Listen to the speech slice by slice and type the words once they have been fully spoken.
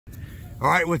All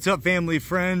right, what's up, family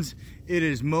friends? It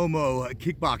is MoMo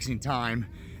kickboxing time.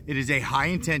 It is a high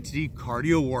intensity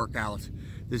cardio workout.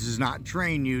 This does not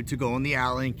train you to go in the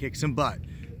alley and kick some butt,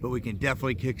 but we can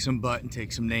definitely kick some butt and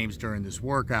take some names during this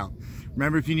workout.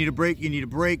 Remember, if you need a break, you need a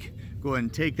break. Go ahead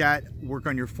and take that. Work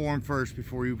on your form first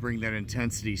before you bring that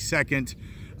intensity second.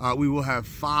 We will have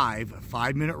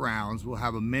five-minute rounds. We'll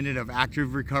have a minute of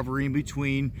active recovery in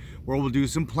between where we'll do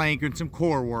some plank and some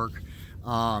core work.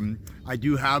 I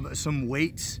do have some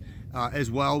weights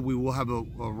as well. We will have a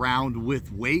round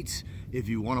with weights. If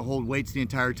you want to hold weights the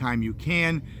entire time, you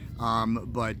can.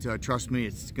 But trust me,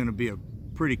 it's going to be a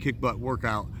pretty kick butt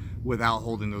workout without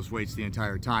holding those weights the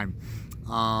entire time.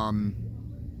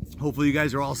 Hopefully you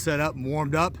guys are all set up and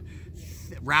warmed up.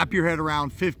 Wrap your head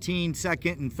around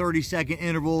 15-second and 30-second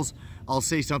intervals. I'll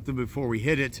say something before we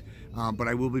hit it, but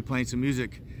I will be playing some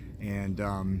music, and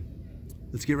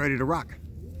let's get ready to rock.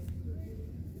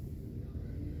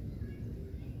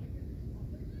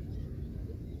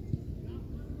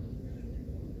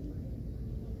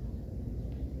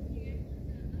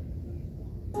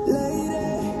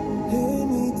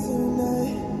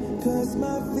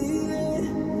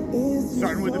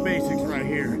 Starting with the basics right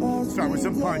here. Start with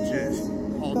some punches,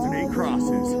 alternate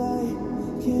crosses.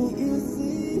 Can't you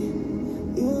see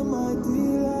you're my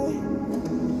delight?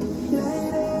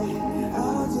 Lady,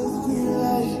 I just feel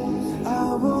like I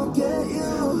won't get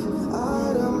you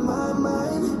out of my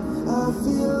mind. I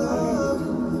feel love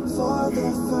for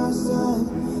the first time,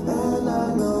 and I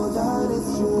know that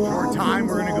it's true. Short time,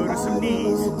 we're gonna go to some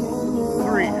knees.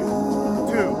 3,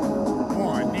 2,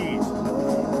 1, knees.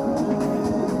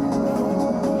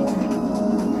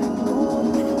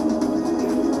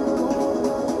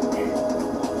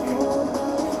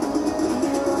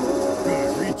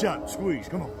 Up, squeeze,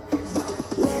 come on.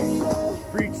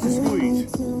 Reach to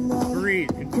squeeze. Breathe,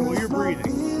 control your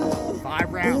breathing.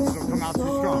 5 rounds, don't come out too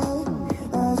strong.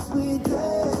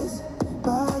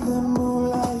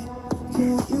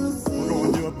 We're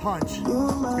going to do a punch. It's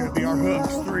going to be our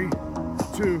hooks. 3,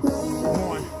 2,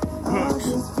 1, hooks.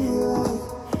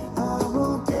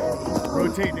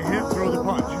 Rotate the hip, throw the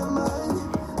punch.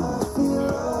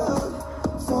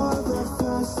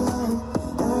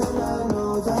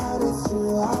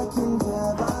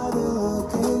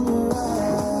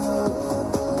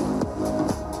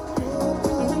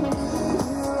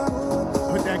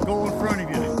 Put that goal in front of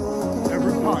you.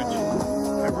 Every punch,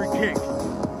 every kick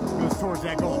goes towards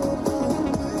that goal.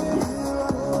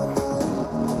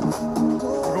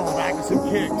 We're going back to some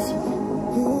kicks.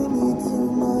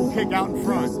 We'll kick out in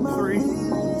front. 3,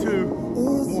 2,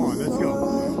 1, let's go.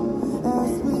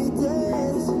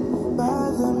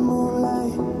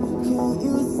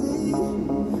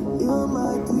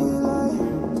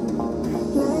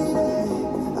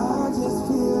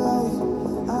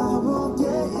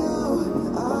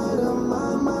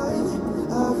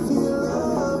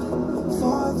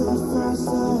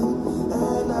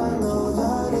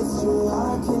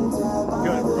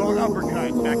 Good, we're going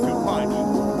uppercut, back to a punch.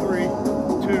 3, 2,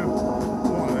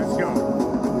 1, let's go.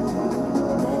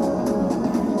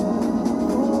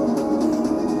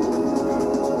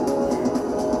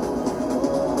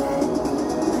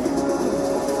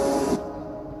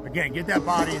 Again, get that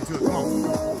body into it, come on.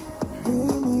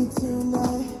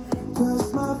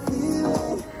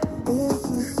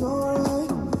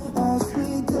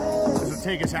 This will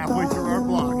take us halfway through our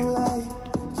block.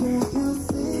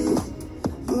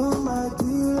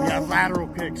 We have lateral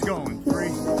kicks going. 3,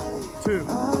 2,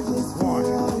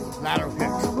 1. Lateral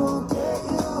kicks.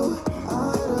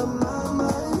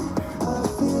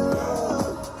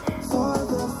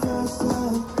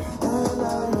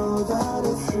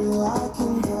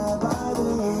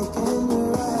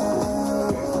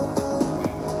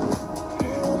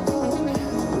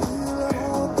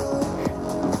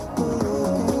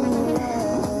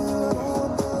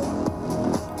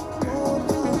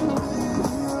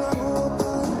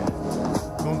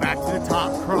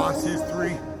 Top crosses.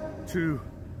 3, 2,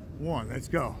 1. Let's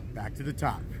go. Back to the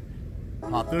top.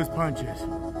 Pop those punches.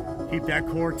 Keep that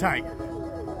core tight.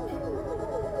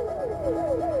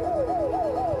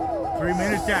 3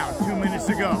 minutes down. 2 minutes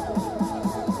to go.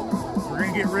 We're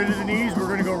going to get rid of the knees. We're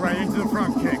going to go right into the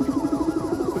front kick.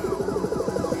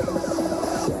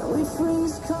 Shall we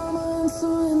freeze, come on,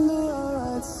 surrender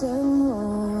our rights and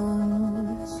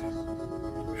wrongs?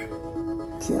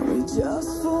 Can we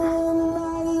just for one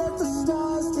night let the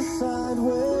stars decide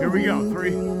where? Here we go.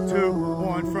 3, 2,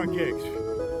 1. Front kicks.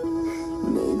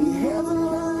 Maybe heaven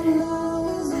right now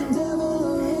is the devil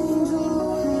or angel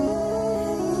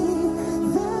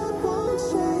that won't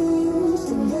change.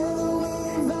 Together we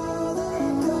vow that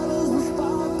colors will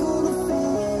sparkle the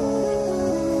flame.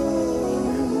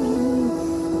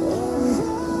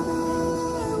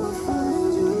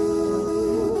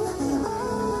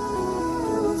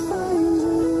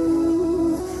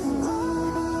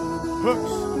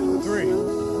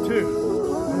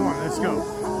 let's go.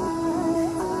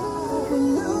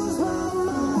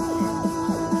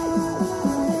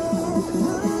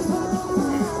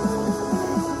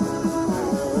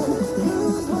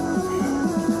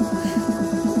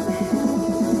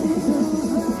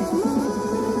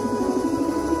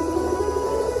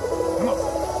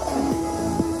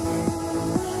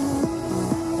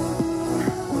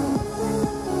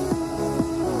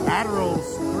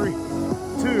 Laterals, 3,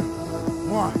 2,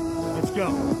 1, let's go.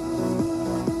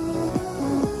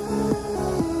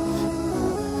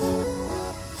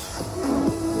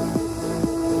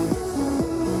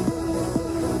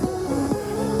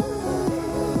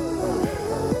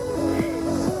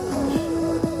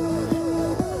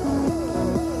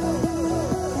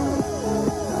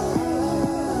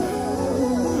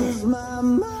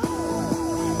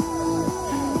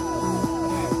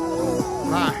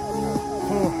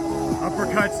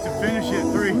 Uppercuts to finish it.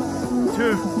 3, 2,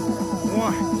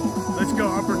 1. Let's go.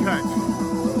 Uppercuts.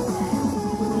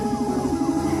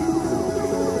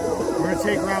 We're going to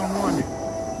take round 1 a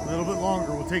little bit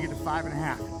longer. We'll take it to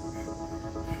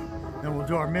 5.5. Then we'll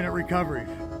do our minute recovery.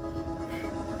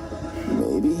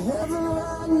 Maybe heaven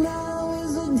right now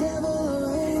is a devil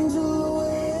or angel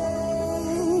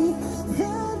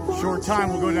away. Short time.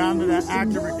 We'll go down to that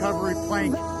active recovery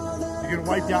plank. You're going to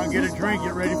wipe down, get a drink,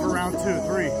 get ready for round 2.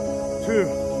 3, 2,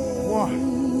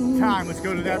 1, time. Let's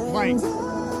go to that plank.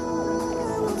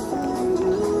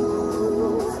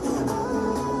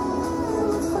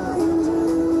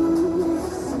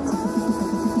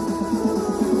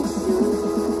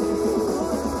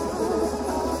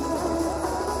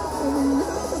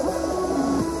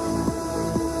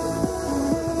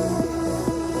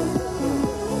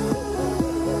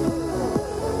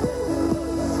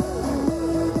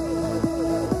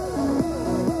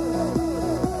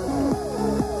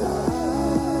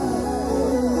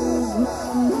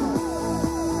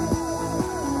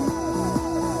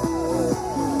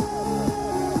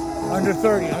 Under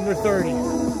 30, under 30.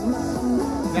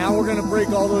 Now we're gonna break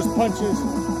all those punches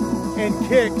and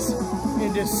kicks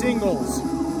into singles.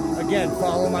 Again,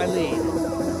 follow my lead.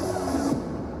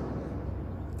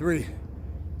 3,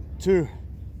 2,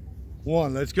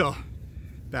 1, let's go.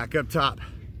 Back up top.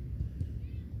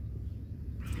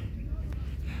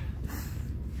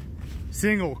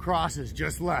 Single crosses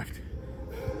just left.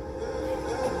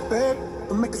 Babe,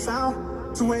 don't make a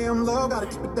sound. 2 a.m. love, gotta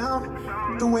keep it down.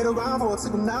 Don't wait around for a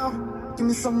signal now. Give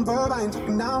me some verb, I ain't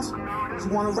talking nouns.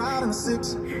 You wanna ride in the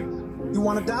 6, you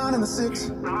wanna dine in the 6.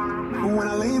 But when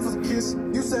I lean for the kiss,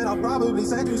 you said I'll probably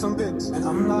send you some pics. And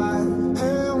I'm like,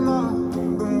 hell no,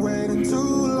 been waiting too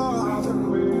long.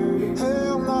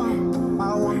 Hell no,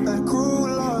 I want that cruel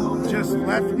love. Just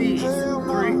left knees. 3, 2,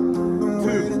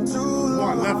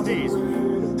 1, left knees.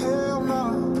 Hell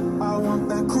no, I want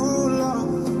that cruel love.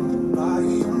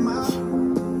 Body on my,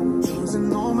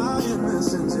 losing all my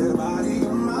innocence. Body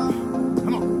on my,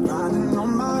 come on. riding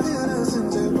on my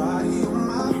innocence. Body on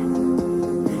my,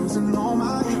 losing all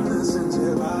my innocence.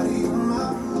 Body on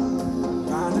my,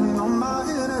 riding on my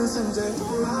innocence.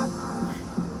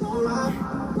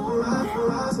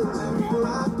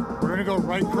 We're gonna go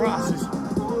right crosses. 3,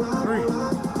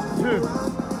 2,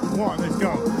 1, let's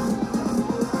go.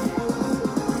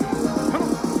 Come on.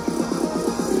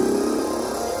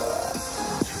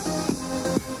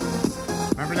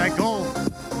 Remember that goal.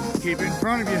 Keep it in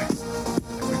front of you.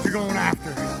 That's what you're going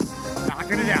after.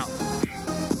 Knocking it out.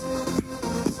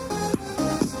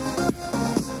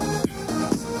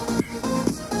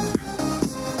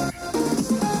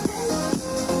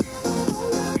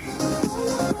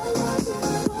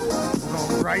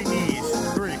 Right knees.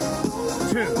 3,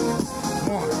 2,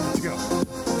 1, let's go.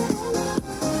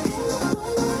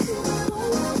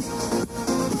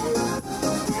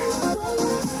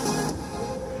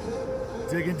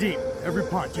 Digging deep. Every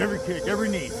punch, every kick, every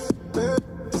knee.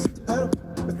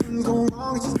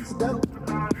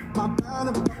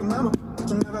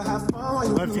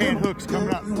 Left hand hooks coming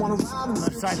up.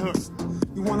 Left side hook.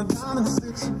 You wanna dine in the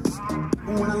 6.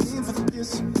 When I lean for the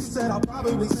kiss, you said I'll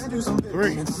probably send you some pics.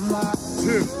 3, 2,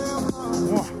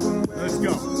 1, let's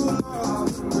go.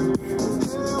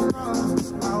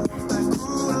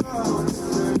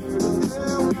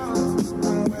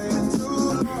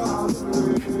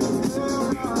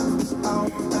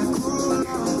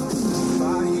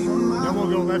 Then we'll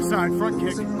go left side front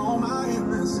kick. Riding on my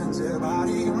innocence,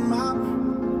 body on my,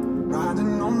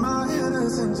 riding on my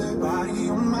innocence, body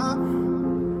on my,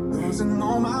 losing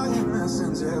all my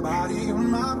innocence, body on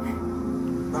my,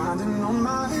 riding on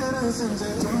my innocence,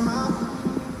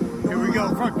 here we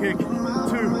go, front kick. 2,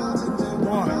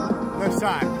 1, left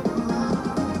side.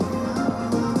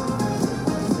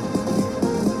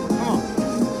 Come on.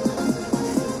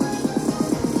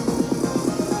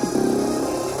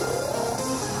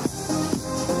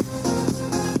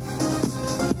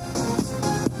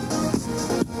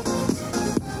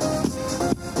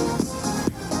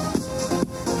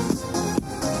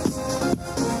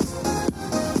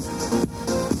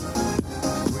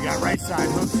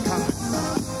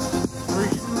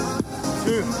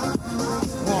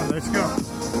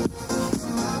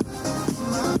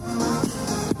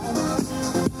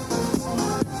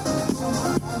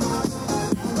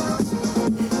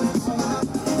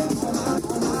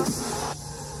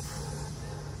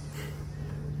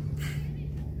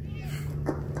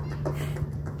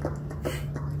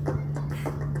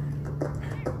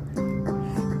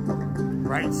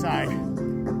 side.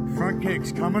 Front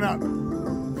kicks coming up.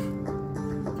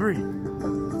 3, 2,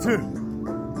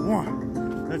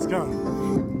 1. Let's go.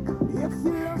 If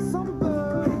you love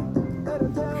somebody, better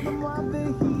tell them why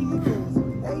they're here.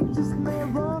 They just may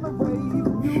run away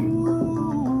from you.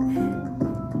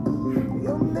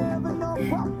 You'll never know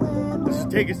what when. This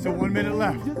will take us to 1 minute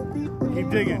left. Keep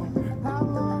digging. How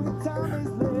long the time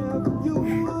is left for you.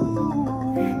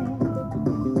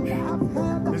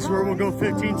 This is where we'll go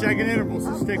 15-second intervals,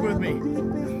 so stick with me.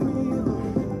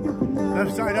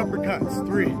 Left side uppercuts.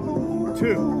 3,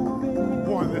 2,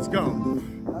 1. Let's go.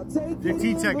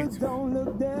 15 seconds.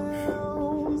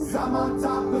 I'm on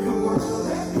top of the world.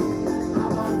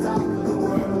 I'm on top of the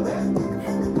world.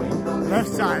 Left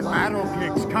side lateral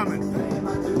kicks coming.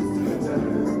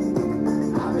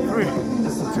 3,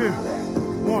 2,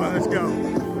 1. Let's go.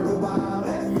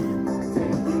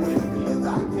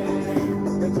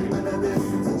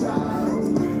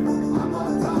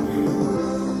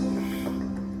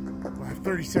 We'll have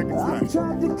 30 seconds left.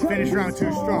 Finish round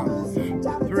 2 strong.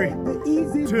 3,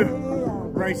 2,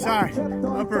 right side,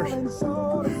 uppers. I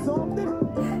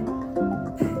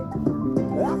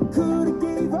could have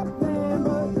gave up then,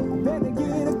 but then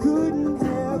again I couldn't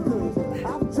have, 'cause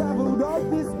I've traveled all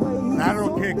this way.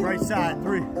 Lateral kick, right side.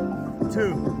 3,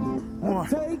 2, 1.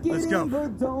 Let's go.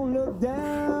 Don't look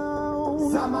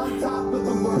down. I'm on top of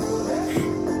the world.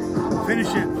 Finish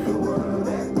it.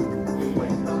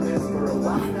 Waiting on this for a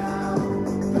while now.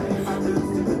 Playing my dues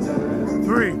to the dirt.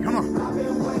 3, come on.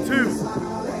 2,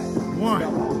 1.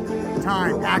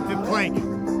 Time. Active plank. Take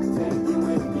you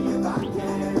with me if I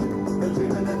can. Been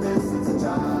dreaming of this since a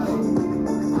child.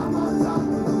 I'm on top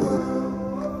of the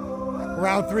world.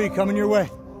 Round 3 coming your way.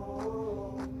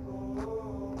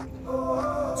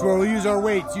 That's where we'll use our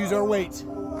weights. Use our weights.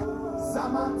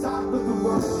 I'm on top of the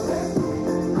world.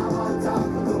 I'm on top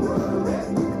of the world.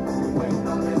 Waiting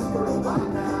on this for a while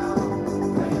now.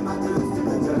 Playing my dues to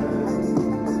the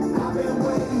dirt. I've been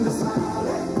waiting to smile.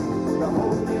 The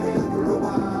whole thing for a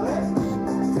while.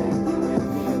 Take you with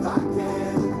me if I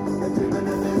can. Been dreaming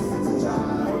of this since a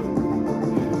child.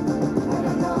 And I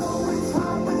know it's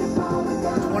hard when you're falling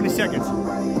down. 20 seconds. Get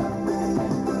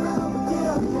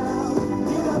up now.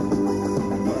 Get up.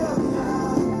 Get up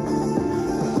now.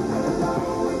 And I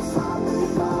know it's hard when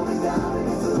you're falling down. And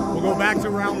it's a long We'll go back to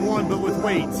round 1, but with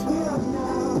weights.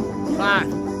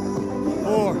 5,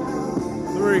 4,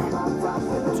 3,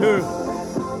 2,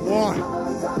 1.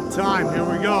 Time. Here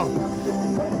we go.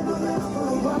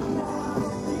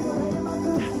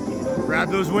 Grab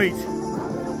those weights.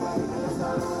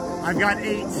 I've got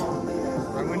 8.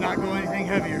 I would not go anything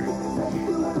heavier.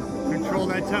 Control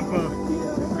that tempo.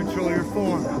 Control your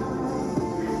form.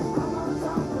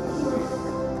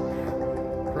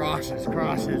 Crosses,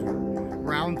 crosses.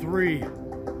 Round 3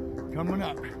 coming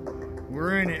up.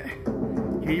 We're in it.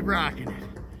 Keep rocking it.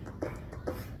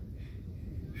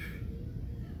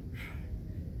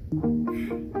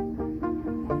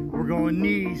 We're going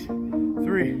knees.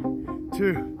 3,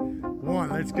 2, 1.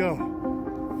 Let's go.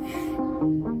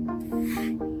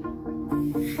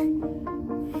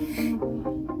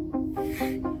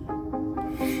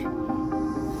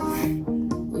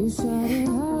 You shout it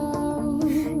out,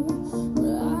 but I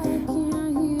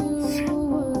can't hear a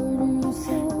word you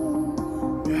say.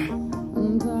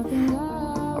 I'm talking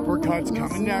loud. Uppercuts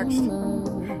coming next.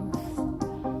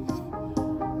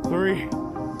 3,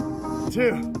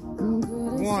 2,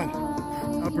 1.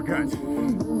 Uppercuts.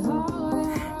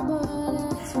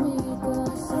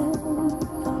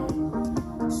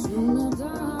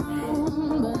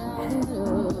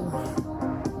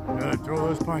 Good. Throw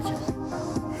those punches.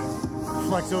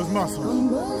 Flex those muscles.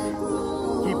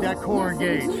 Keep that core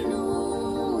engaged.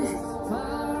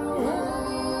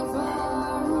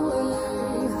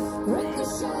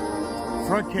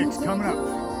 Front kicks coming up.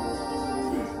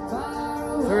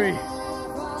 3,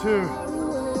 2,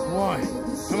 1.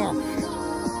 Come on.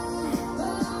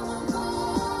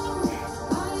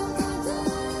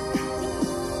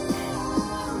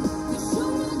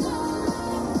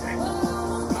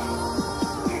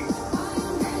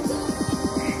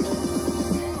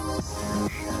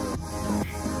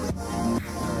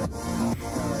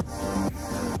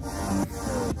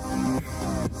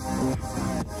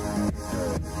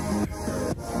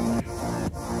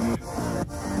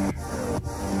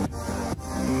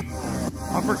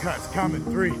 Uppercuts coming.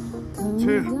 3,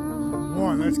 2,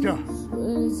 1. Let's go.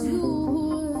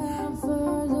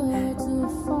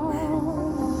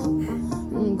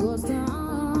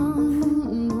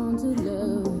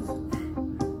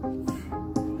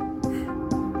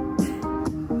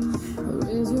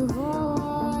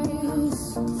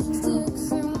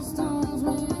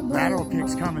 Lateral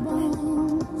kicks coming.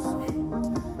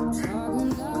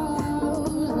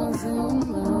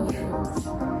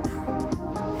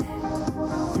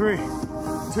 3, 2,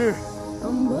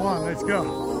 1, let's go.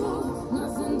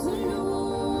 Nothing to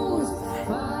lose.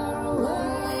 Far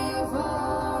away,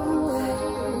 far away.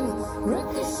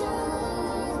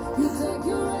 Ricochet, you take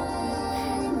your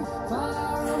aim.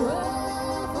 Far away,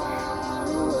 far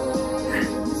away.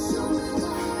 Show me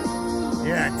now.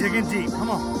 Yeah, digging deep. Come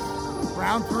on.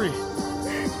 Round 3.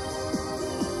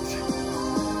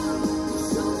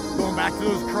 Going back to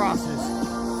those crosses.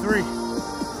 3,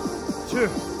 2,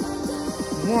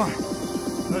 1.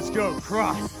 Let's go.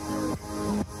 Cross.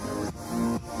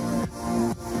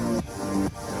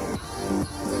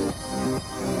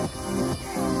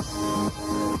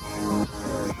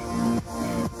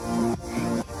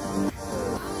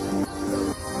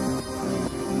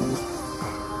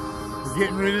 We're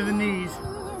getting rid of the knees.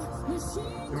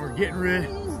 And we're getting rid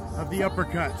of the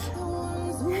uppercuts.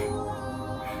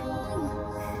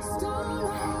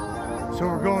 So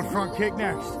we're going front kick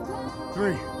next.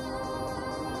 3,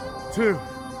 2,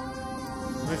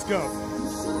 let's go.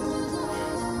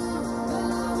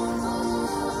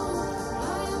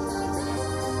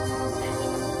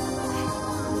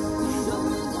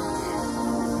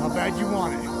 How bad you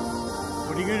want it?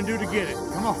 What are you gonna do to get it?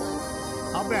 Come on.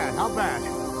 How bad? How bad?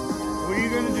 What are you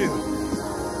gonna do?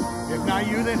 If not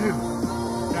you, then who?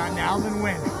 If not now, then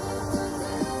when?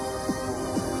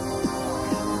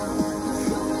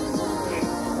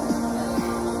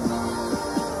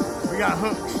 We got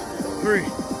hooks. 3,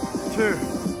 2,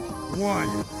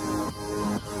 1.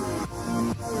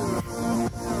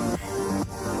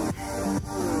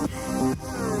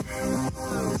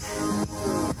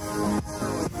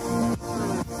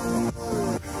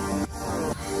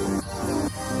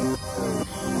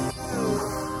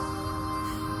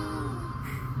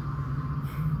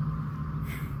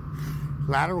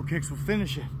 Lateral kicks will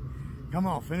finish it. Come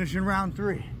on, finish in round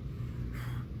 3.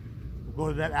 We'll go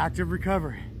to that active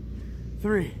recovery.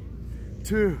 3,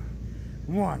 2,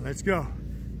 1, let's go.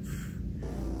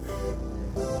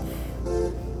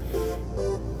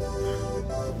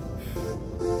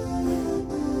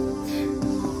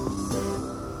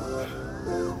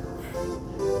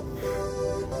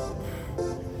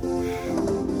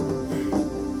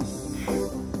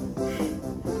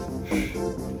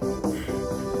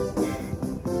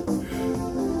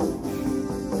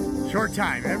 Short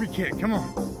time, every kick, come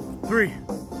on. 3,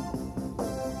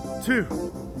 2,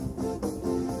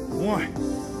 1.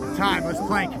 Time, let's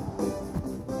plank.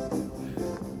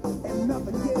 And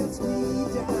nothing gets me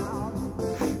down.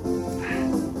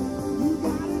 You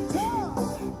got it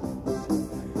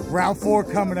tough. Round 4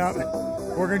 coming up.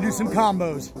 We're gonna do some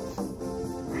combos.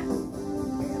 And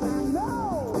I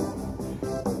know,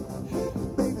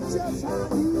 baby, just how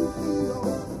you feel.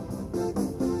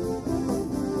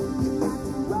 You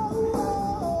got to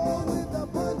roll with the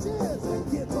punches and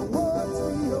get to what's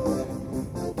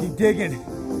real. Keep digging.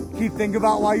 Keep thinking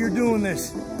about why you're doing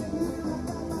this.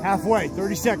 Halfway,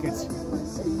 30 seconds. I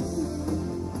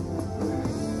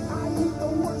eat the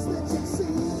worst that you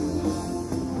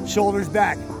see. Shoulders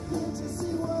back. Can't you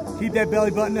see what Keep that belly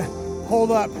button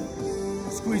pulled up.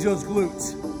 Squeeze those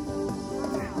glutes.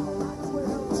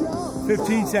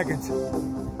 15 seconds.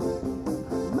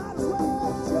 might as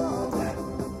well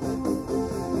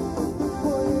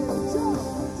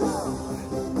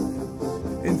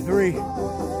jump? In 3,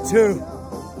 2,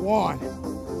 1.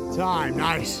 Time,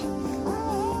 nice. Who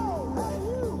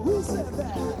said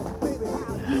that? Baby,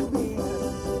 how you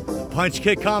been? Punch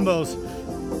kick combos.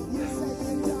 You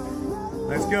say you don't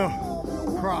Let's go.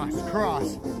 Cross,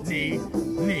 cross, knee,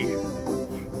 knee.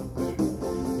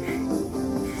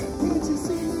 Can't you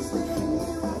see me standing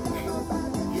here right now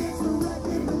back against the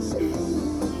wrecking machine?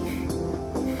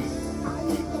 I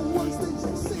eat the worst that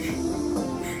you see.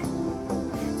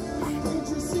 Can't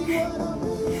you see what I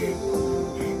mean?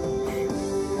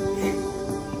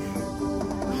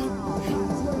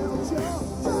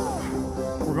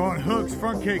 We're going hooks,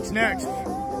 front kicks next.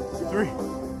 3,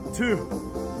 2,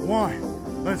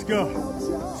 1. Let's go.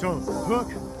 So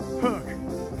hook, hook,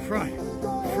 front,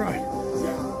 front.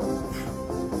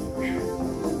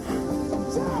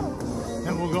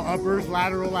 Then we'll go uppers,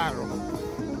 lateral, lateral.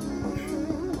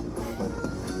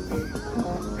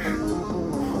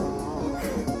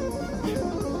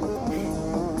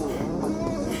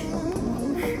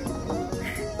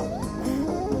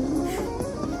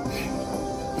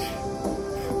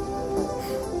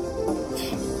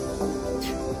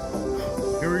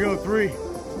 Here we go, 3,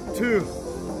 2,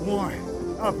 1.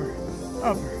 Upper,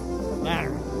 upper,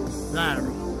 lateral,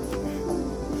 lateral.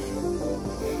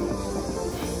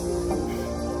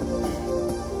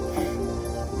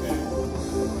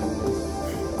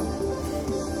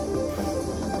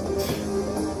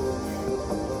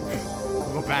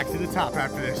 We'll go back back to the top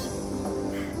after this.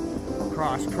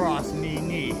 Cross, cross, knee,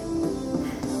 knee.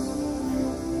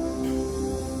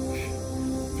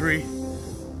 3,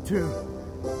 2,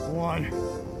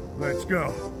 1. Let's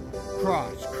go.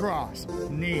 Cross, cross,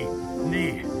 knee,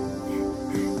 knee.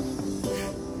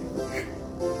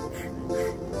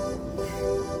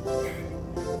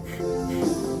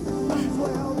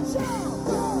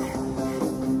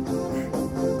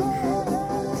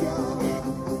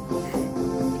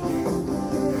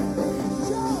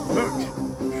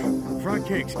 Hooked. Front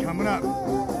kicks coming up.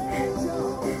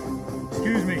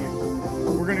 Excuse me.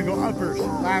 We're gonna go uppers,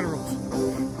 laterals.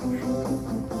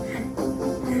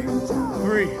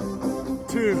 3,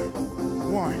 2,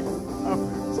 1.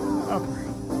 Upper, upper,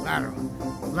 lateral,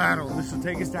 lateral. This will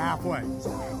take us to halfway.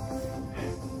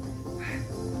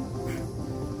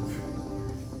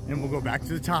 And we'll go back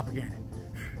to the top again.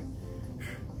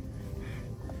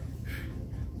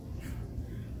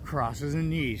 Crosses and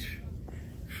knees.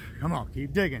 Come on,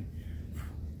 keep digging.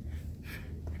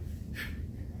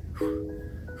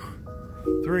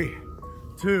 3,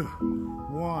 2,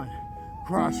 1.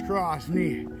 Cross, cross,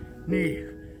 knee, knee.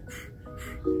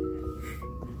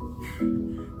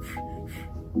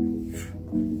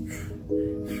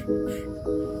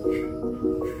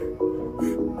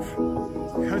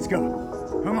 Let's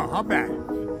go. Come on, how bad?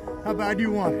 How bad do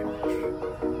you want it?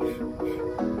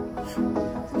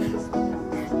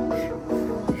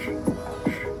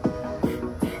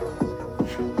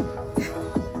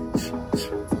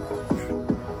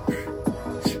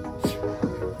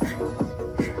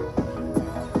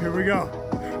 Here we go.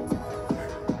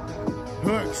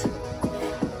 Hooks.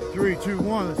 3, 2,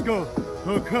 1, let's go.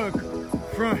 Hook, hook.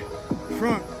 Front,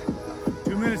 front.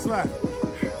 2 minutes left.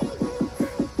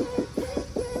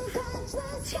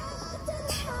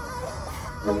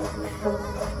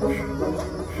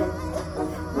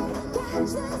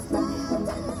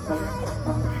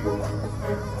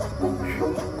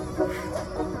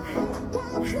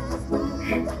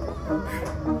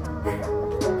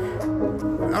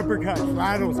 Uppercuts,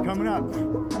 laterals coming up.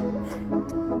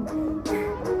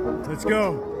 Let's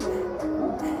go.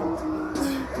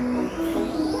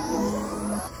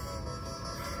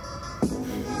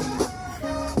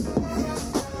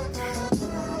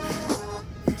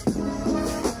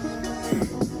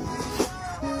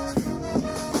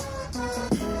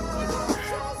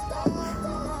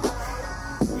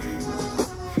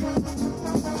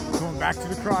 Going back to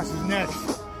the crosses next.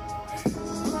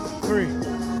 3,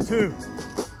 2,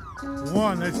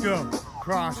 1, let's go.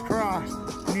 Cross, cross,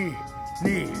 knee,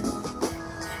 knee.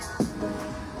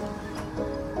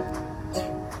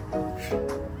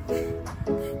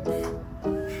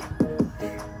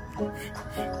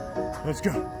 Let's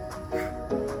go.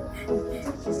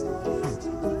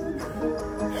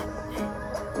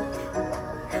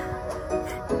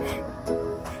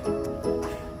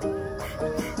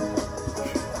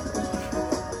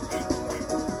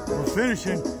 We're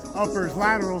finishing uppers,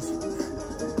 laterals.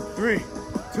 3,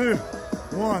 2,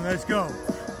 1, let's go.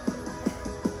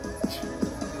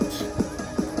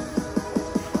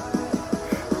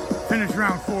 Finish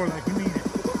round 4 like you mean it.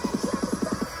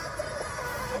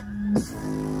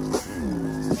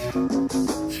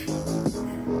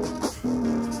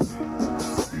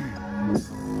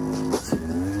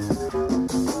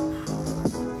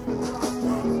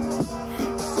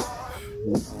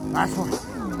 Last one.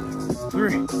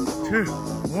 3, 2,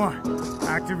 1.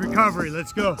 Active recovery.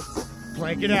 Let's go.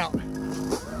 Plank it out.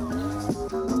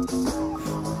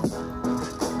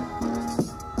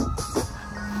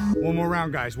 One more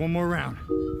round, guys. One more round.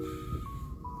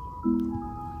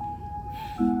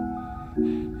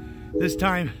 This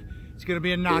time, it's going to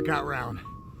be a knockout round.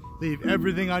 Leave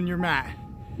everything on your mat.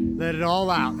 Let it all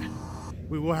out.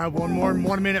 We will have one more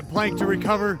 1 minute plank to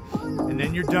recover, and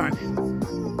then you're done.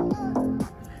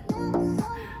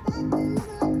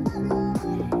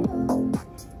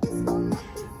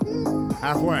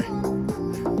 Halfway.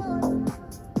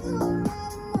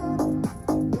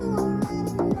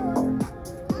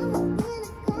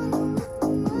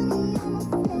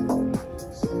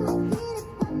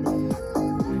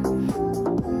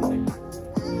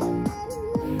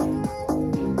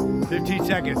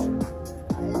 Seconds.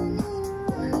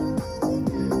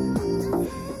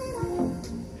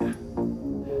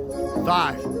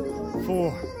 5,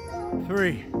 4,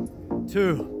 3,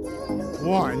 2,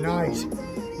 1. Nice.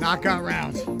 Knockout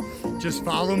rounds. Just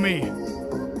follow me.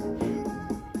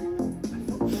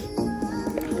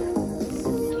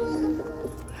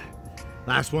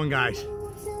 Last one, guys.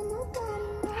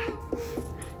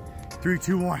 3,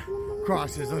 2, 1.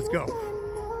 Crosses. Let's go.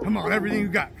 Come on, everything you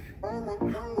got.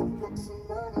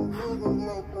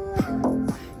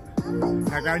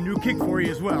 I got a new kick for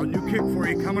you as well. New kick for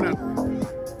you coming up.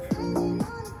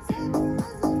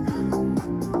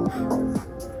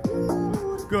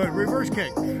 Good, reverse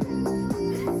kick.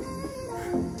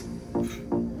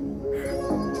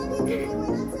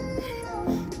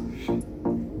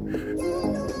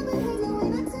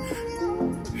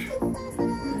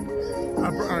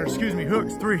 Excuse me,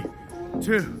 hooks. 3,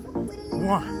 2,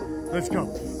 1. Let's go.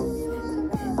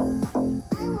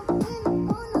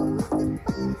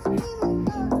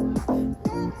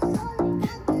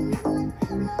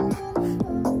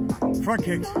 Front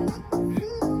kicks.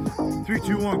 3,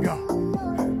 2, 1,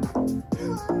 go.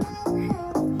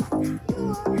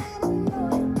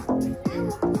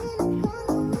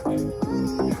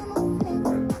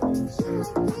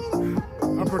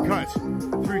 Uppercuts.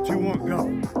 3, 2, 1, go.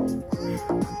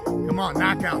 Come on,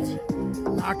 knockouts.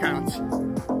 Knockouts.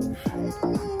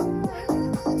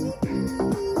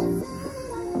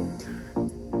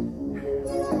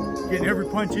 Getting every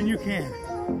punch in you can.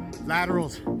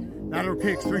 Laterals. Lateral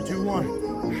kicks. 3, 2,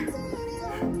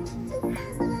 1.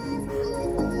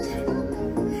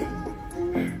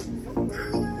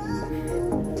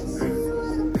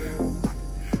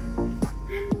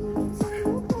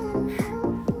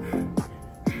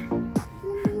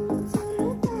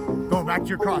 Going back to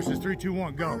your crosses. 3, 2,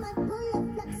 1, go.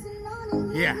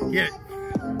 Yeah, get it.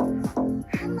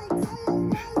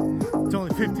 It's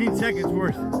only 15 seconds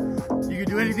worth. You can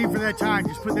do anything for that time.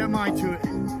 Just put that mind to it.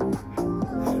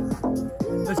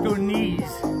 Let's go knees.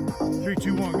 3,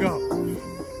 2, 1, go.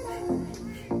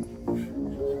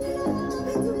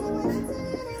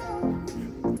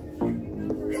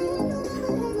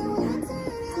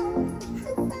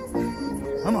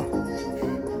 Come on.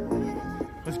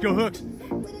 Let's go hooks.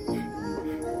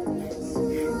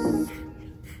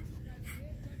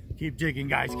 Keep digging,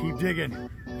 guys. Keep digging.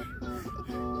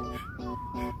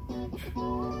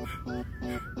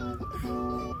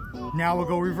 Now we'll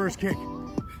go reverse kick.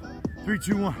 3,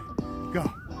 2, 1,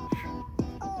 go.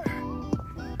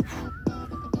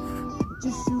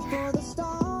 Just shoot for the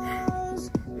stars.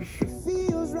 If it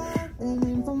feels right, and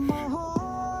aim for my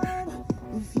heart.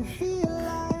 If you feel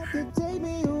like it, take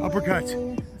me away. Uppercuts.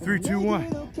 3, 2,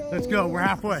 1. Let's go. We're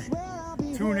halfway.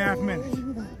 2.5 minutes.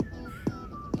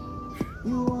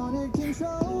 You wanted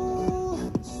control,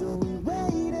 so we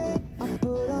waited.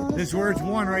 This is where it's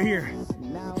won right here.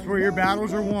 This is where your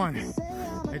battles are won.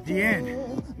 At the end,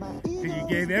 because you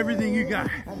gave everything you got.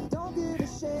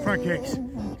 Front kicks.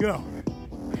 Go.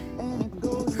 And it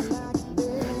goes like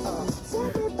this.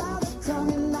 Take me by the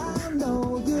tongue and I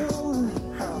know you.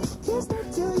 Kiss me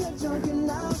till you're drunk and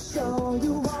I'll show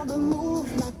you all the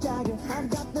moves like Jagger. I've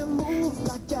got the moves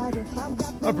like Jagger. I've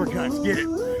got the Uppercuts. Get it.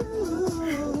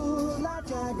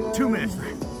 2 minutes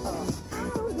left. I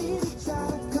don't need to try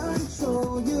to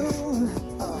control you.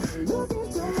 Look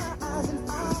into my eyes and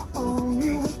I'll own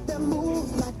you with the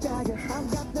moves like Jagger. I've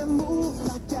got the moves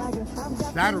like Jagger. I've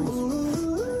got Laterals. the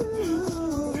moves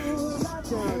like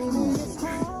Jagger. It's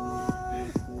hard.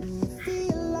 You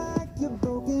feel like you're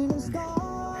broken and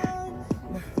scarred.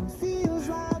 Nothing feels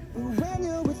right when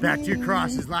you're with Back me. to your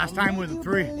crosses. Last time with a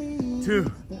 3, 2,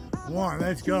 1.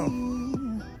 Let's go.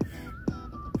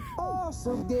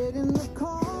 So get in the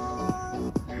car,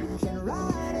 you can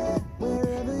ride it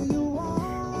wherever you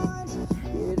want.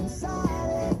 Get inside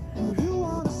it, and you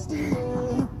want to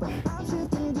steer. But I'm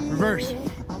shifting gears. Reverse.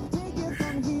 I'll take it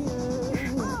from here.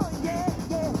 Oh yeah,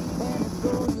 yeah. And it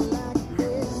goes like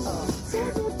this.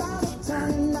 Take me by the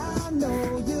tongue and I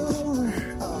know you.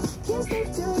 Kiss me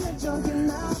till you're drunk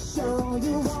and I'll show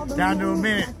you all the Down to a moves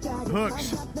minute. like Jagger.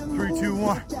 Hooks. 3, 2,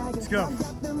 1. Let's go.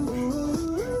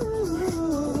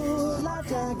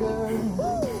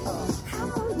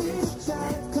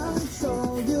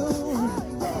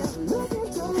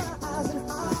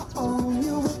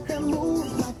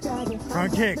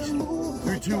 Front kicks.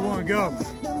 3, 2, 1, go.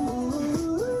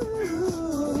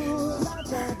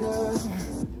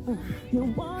 You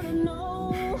wanna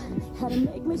know how to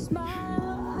make me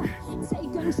smile?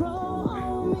 Take control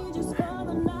on me just for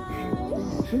the night.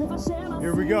 And if I share my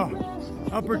Here we go. secret,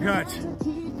 Uppercuts.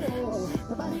 keep it.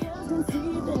 Nobody else can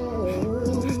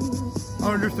see this.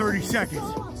 Under 30 seconds.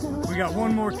 We got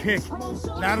one more kick.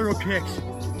 Lateral kicks.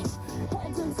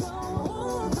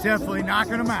 Definitely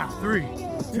knocking them out. 3,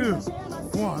 2,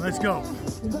 1. Let's go.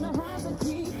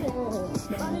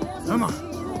 Come on.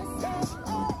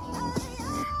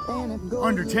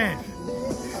 Under 10.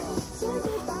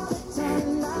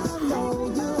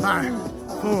 5,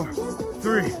 4,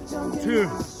 3, 2,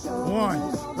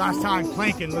 1. Last time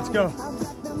planking. Let's go.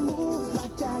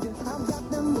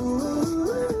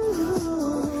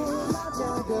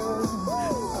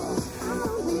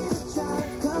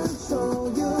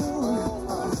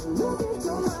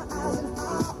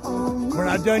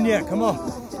 not done yet. Come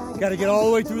on. Got to get all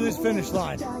the way through this finish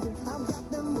line.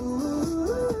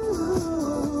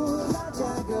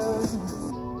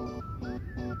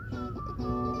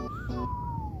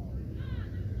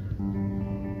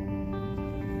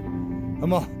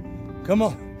 Come on. Come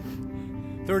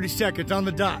on. 30 seconds on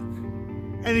the dot.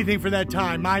 Anything for that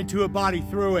time. Mind to it, body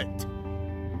through it.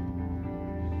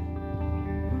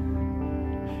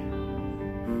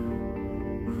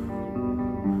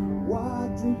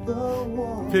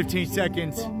 Water. 15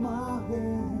 seconds.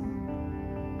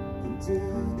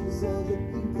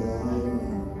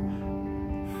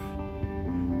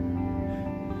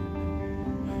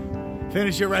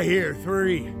 Finish it right here.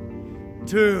 3,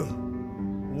 2,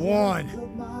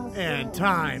 1, and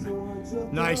time.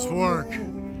 Nice work.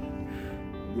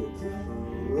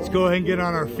 Let's go ahead and get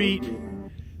on our feet.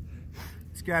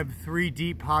 Let's grab 3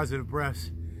 deep positive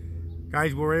breaths.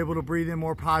 Guys, we're able to breathe in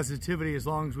more positivity as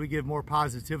long as we give more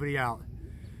positivity out.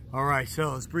 All right,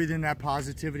 so let's breathe in that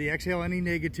positivity. Exhale any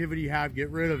negativity you have, get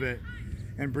rid of it.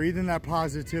 And breathe in that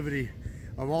positivity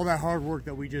of all that hard work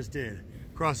that we just did.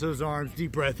 Cross those arms,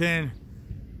 deep breath in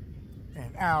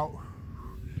and out.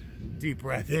 Deep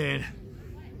breath in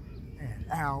and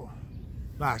out.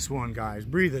 Last one, guys.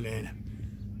 Breathe it in.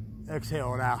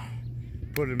 Exhale it out.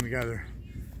 Put them together.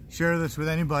 Share this with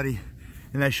anybody,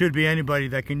 and that should be anybody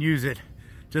that can use it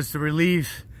just to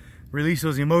release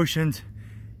those emotions,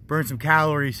 burn some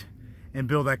calories, and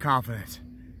build that confidence.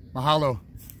 Mahalo.